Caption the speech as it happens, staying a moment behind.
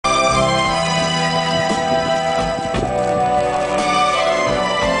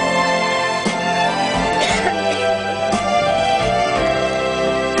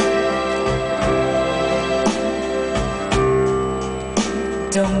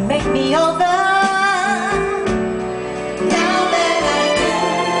Don't make me over. Now that I do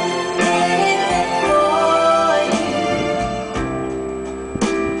anything for you,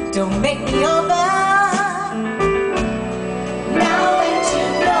 don't make me over. Now that you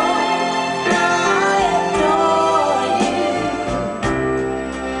know I adore you,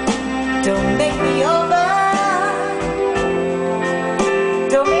 don't make me over.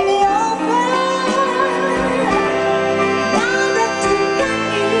 Don't make me over. Now that you got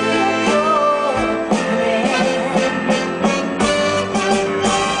me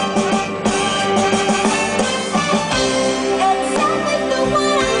exactly for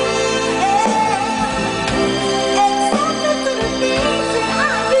what I am, exactly for the things that I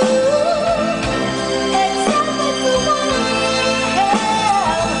do, exactly for what I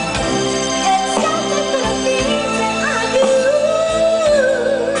am, exactly for the things that I do.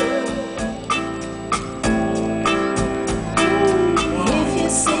 If you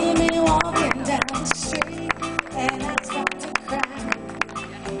see me walking down the street and I start to cry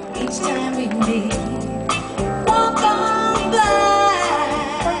each time we meet, walk on by,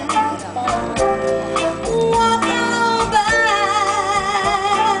 walk on by.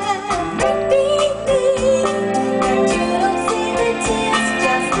 Make me think that you don't see the tears,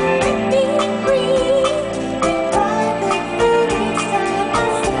 just make me breathe. They cry big food each time I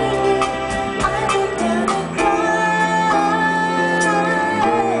see you. I look down and cry.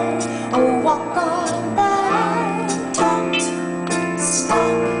 Oh, walk on by, don't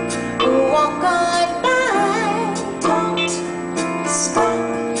stop. Walk on by, don't stop.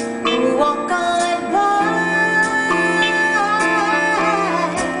 Walk on by.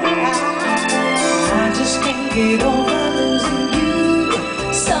 I just can't get over losing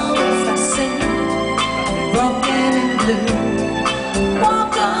you. Songs I sing, broken and blue.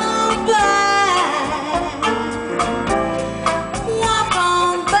 Walk on by, walk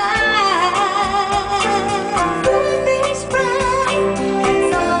on by. Everything's bright,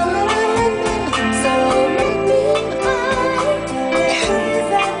 it's all living, so make me high. The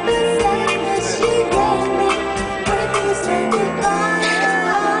tears and the sadness she gave me when we said goodbye.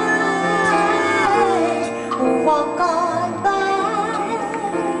 Walk on by.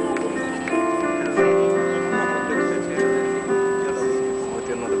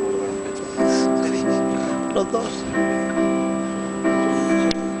 Los dos.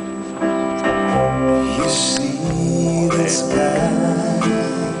 You see this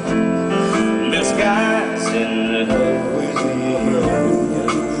guy's in love with you.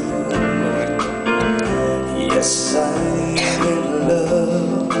 Yes, I'm in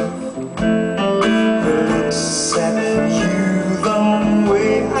love. Who looks at you the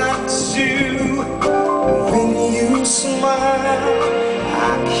way I do. When you smile,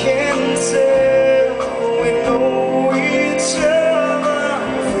 I can tell we know each other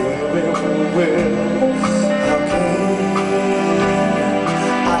very well. How can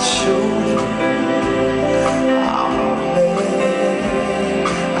I show you I'm glad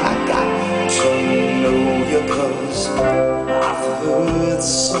I got to know you? 'Cause I've heard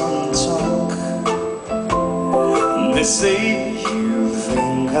some talk. They say you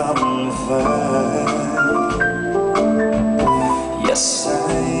think I'm fine. Yes,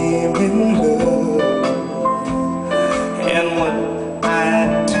 I'm in love. And what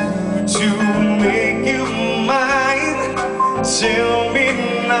I do to make you mine, tell me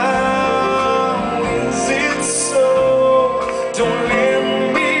now, is it so? Don't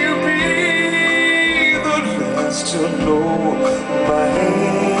let me be the last to know. My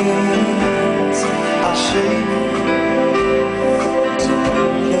hands are shaking.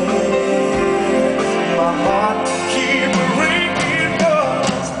 Don't let my heart keep breaking.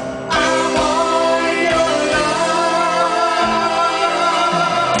 'Cause I want your love.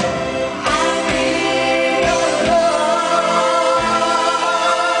 I need your love.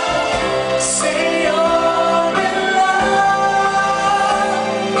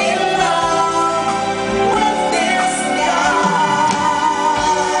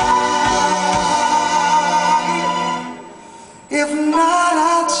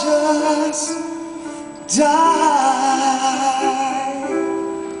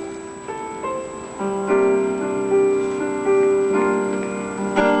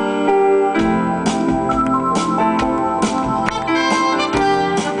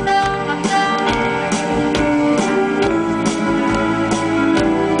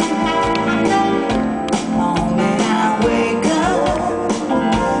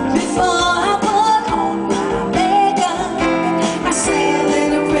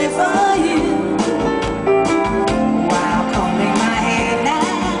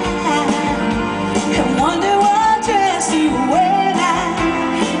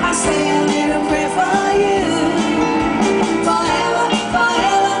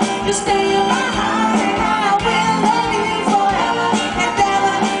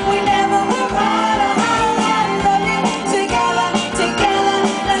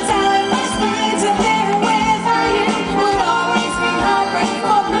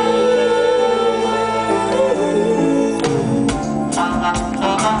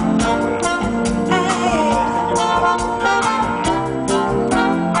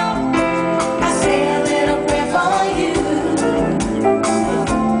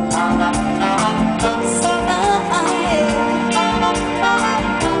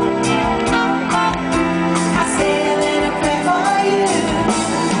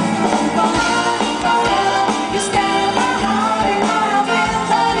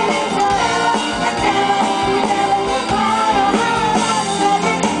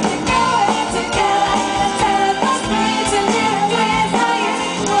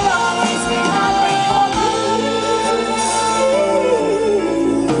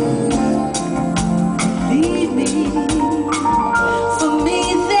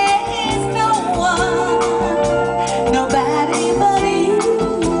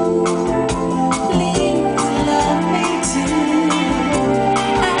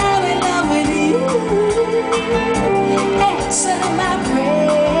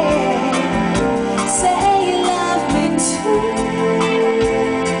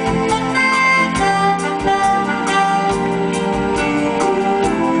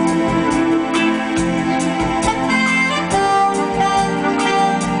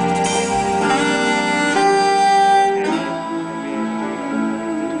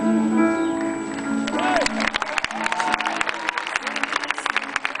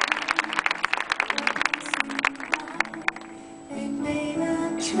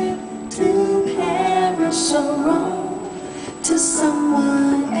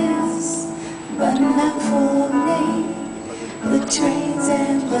 someone else, but not for me. The trains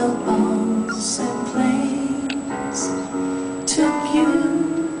and the